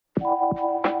What's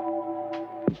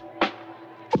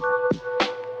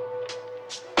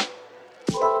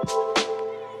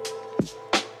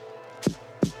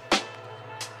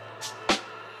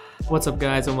up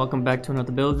guys, and welcome back to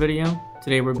another build video.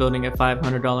 Today we're building a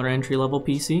 $500 entry level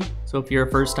PC, so if you're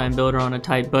a first time builder on a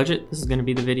tight budget, this is going to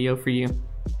be the video for you.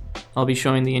 I'll be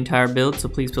showing the entire build, so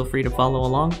please feel free to follow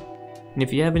along. And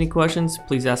if you have any questions,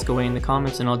 please ask away in the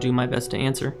comments and I'll do my best to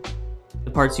answer.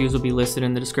 The parts used will be listed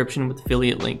in the description with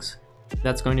affiliate links.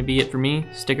 That's going to be it for me.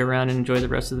 Stick around and enjoy the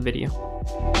rest of the video.